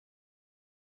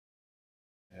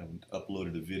haven't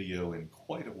uploaded a video in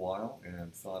quite a while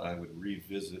and thought I would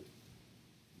revisit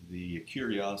the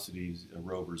Curiosity's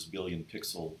rover's billion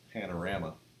pixel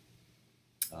panorama.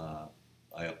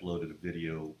 I uploaded a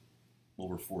video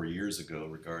over 4 years ago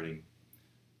regarding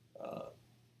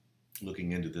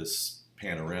looking into this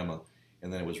panorama,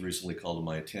 and then it was recently called to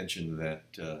my attention that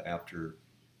after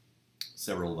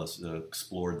several of us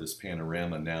explored this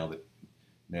panorama, now that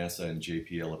NASA and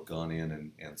JPL have gone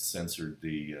in and censored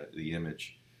the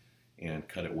image and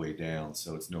cut it way down,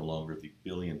 so it's no longer the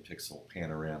billion pixel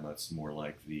panorama. It's more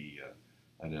like the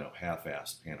I don't know,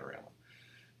 half-assed panorama.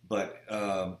 But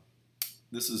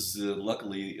this is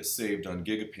luckily saved on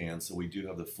Gigapan, so we do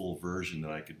have the full version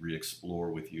that I could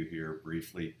re-explore with you here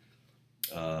briefly.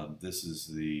 This is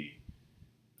the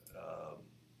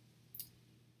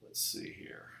let's see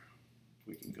here, if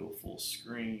we can go full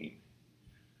screen.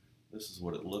 This is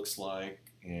what it looks like,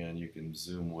 and you can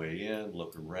zoom way in,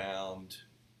 look around.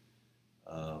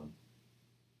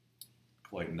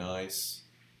 Quite nice.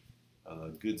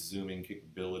 Good zooming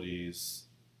capabilities,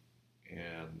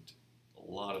 and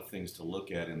a lot of things to look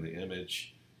at in the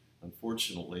image.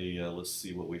 Unfortunately, let's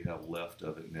see what we have left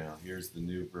of it now. Here's the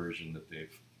new version that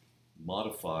they've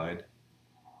modified,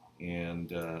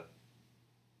 and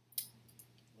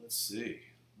let's see.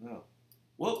 Oh,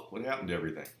 whoa, what happened to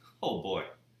everything? Oh boy,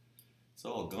 it's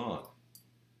all gone.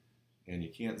 And you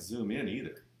can't zoom in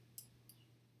either.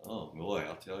 Oh boy,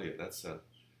 I'll tell you, that's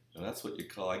what you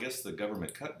call, I guess, the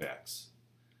government cutbacks.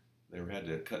 They had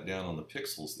to cut down on the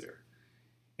pixels there.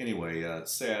 Anyway,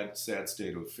 sad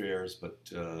state of affairs, but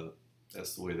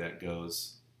that's the way that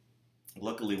goes.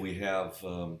 Luckily, we have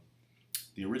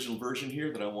the original version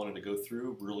here that I wanted to go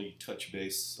through, really touch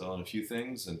base on a few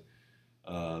things, and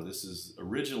this is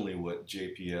originally what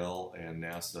JPL and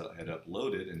NASA had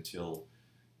uploaded until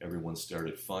everyone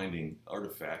started finding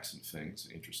artifacts and things,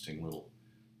 interesting little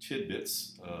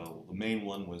tidbits. The main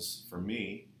one was for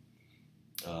me.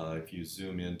 If you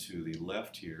zoom into the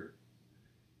left here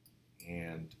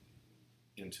and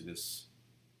into this,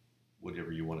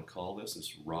 whatever you want to call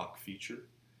this rock feature,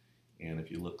 and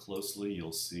if you look closely,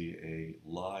 you'll see a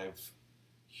live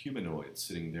humanoid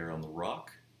sitting there on the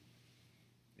rock,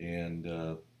 and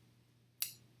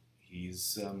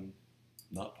he's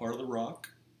not part of the rock.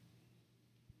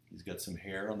 He's got some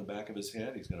hair on the back of his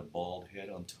head. He's got a bald head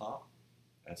on top.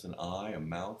 That's an eye, a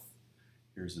mouth.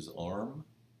 Here's his arm.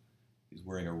 He's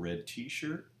wearing a red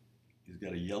t-shirt. He's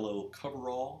got a yellow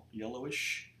coverall,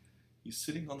 yellowish. He's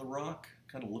sitting on the rock,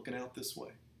 kind of looking out this way.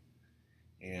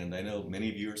 And I know many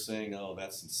of you are saying, oh,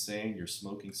 that's insane, you're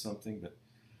smoking something, but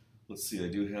let's see, I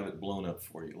do have it blown up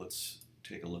for you. Let's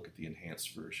take a look at the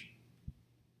enhanced version.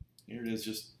 Here it is,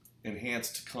 just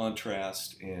enhanced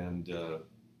contrast and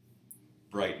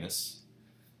brightness,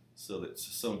 so that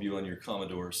some of you on your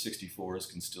Commodore 64s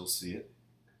can still see it.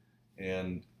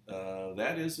 And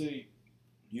that is a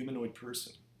humanoid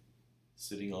person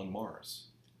sitting on Mars,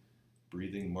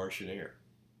 breathing Martian air.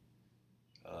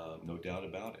 No doubt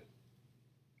about it.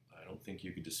 I don't think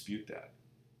you could dispute that.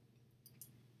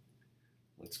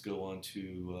 Let's go on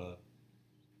to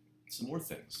some more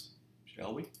things,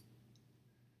 shall we?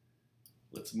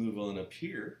 Let's move on up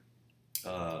here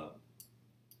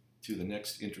to the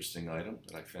next interesting item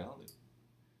that I found,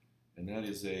 and that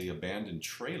is a abandoned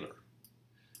trailer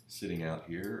sitting out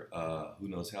here. Who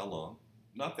knows how long?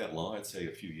 Not that long, I'd say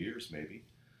a few years maybe.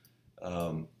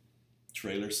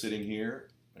 Trailer sitting here.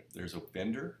 There's a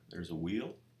fender, there's a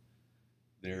wheel.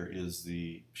 There is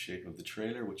the shape of the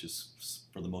trailer, which is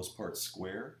for the most part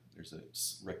square. There's a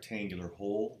rectangular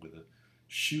hole with a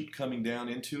chute coming down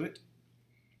into it,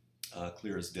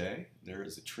 clear as day. There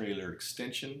is a trailer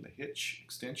extension, the hitch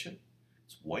extension.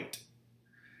 It's white.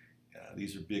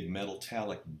 These are big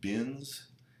metallic bins.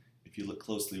 If you look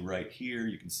closely right here,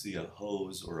 you can see a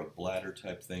hose or a bladder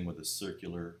type thing with a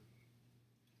circular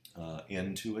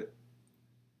end to it.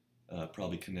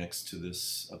 Probably connects to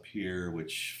this up here,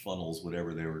 which funnels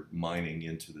whatever they were mining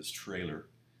into this trailer.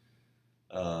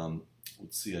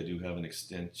 Let's see, I do have an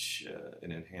extension,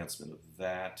 an enhancement of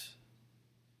that.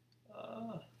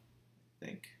 I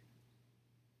think.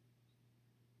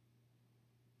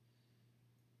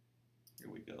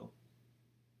 Here we go.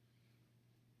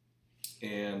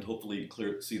 And hopefully you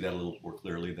can see that a little more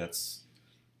clearly. That's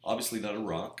obviously not a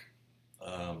rock.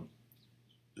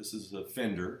 This is a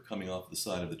fender coming off the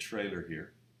side of the trailer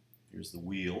here. Here's the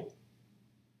wheel.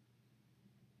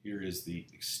 Here is the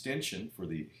extension for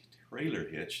the trailer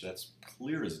hitch. That's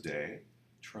clear as day.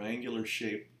 Triangular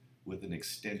shape with an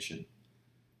extension.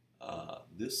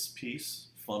 This piece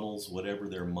funnels whatever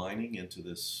they're mining into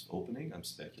this opening. I'm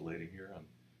speculating here on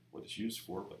what it's used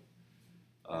for,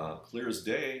 but clear as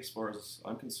day as far as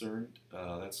I'm concerned.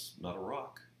 That's not a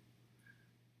rock.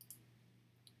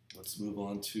 Let's move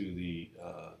on to the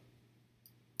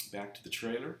back to the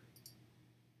trailer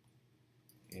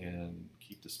and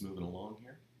keep this moving along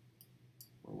here.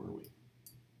 Where were we?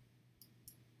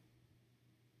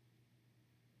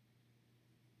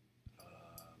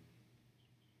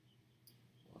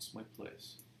 Lost my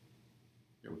place.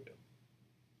 Here we go.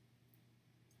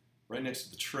 Right next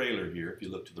to the trailer here, if you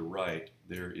look to the right,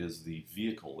 there is the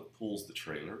vehicle that pulls the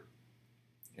trailer,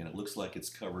 and it looks like it's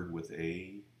covered with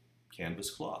a canvas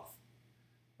cloth.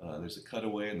 There's a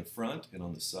cutaway in the front and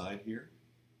on the side here,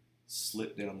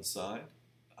 slit down the side.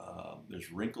 There's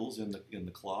wrinkles in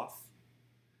the cloth.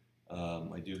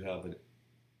 I do have an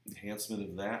enhancement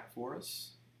of that for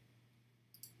us.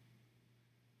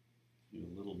 Do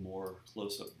a little more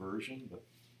close-up version, but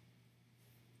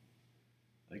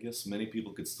I guess many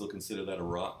people could still consider that a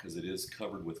rock because it is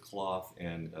covered with cloth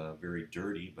and very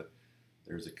dirty, but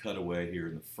there's a cutaway here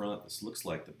in the front. This looks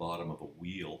like the bottom of a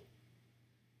wheel,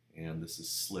 and this is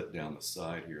slit down the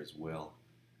side here as well.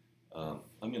 I'm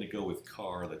going to go with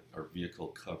car, our vehicle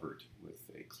covered with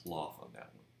a cloth on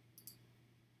that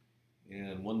one.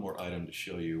 And one more item to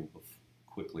show you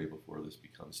quickly before this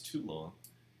becomes too long,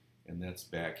 and that's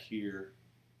back here.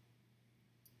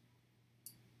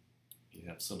 You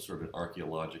have some sort of an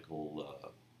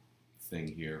archaeological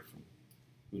thing here from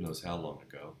who knows how long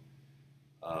ago.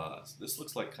 So this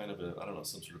looks like kind of a, I don't know,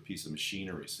 some sort of piece of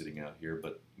machinery sitting out here,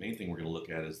 but the main thing we're going to look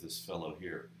at is this fellow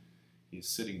here. He's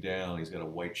sitting down, he's got a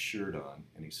white shirt on,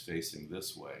 and he's facing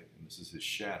this way, and this is his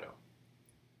shadow.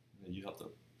 And you have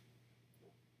to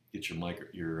get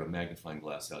your magnifying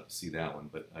glass out to see that one,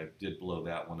 but I did blow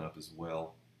that one up as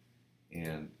well,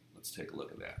 and let's take a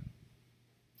look at that.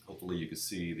 Hopefully you can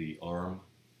see the arm,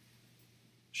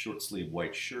 short sleeve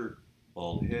white shirt,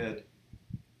 bald head.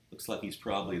 Looks like he's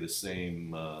probably the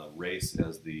same race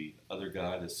as the other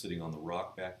guy that's sitting on the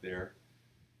rock back there.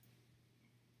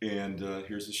 And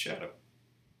here's his shadow.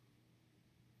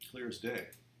 Clear as day.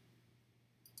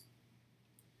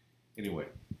 Anyway,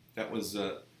 that was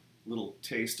a little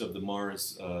taste of the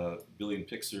Mars billion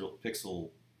pixel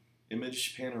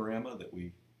image panorama that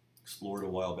we explored a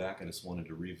while back. I just wanted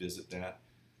to revisit that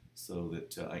so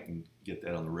that I can get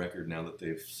that on the record now that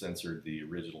they've censored the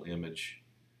original image.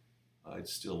 I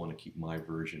still want to keep my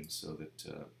version so that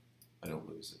I don't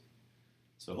lose it.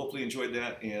 So hopefully you enjoyed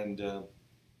that, and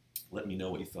let me know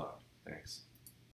what you thought. Thanks.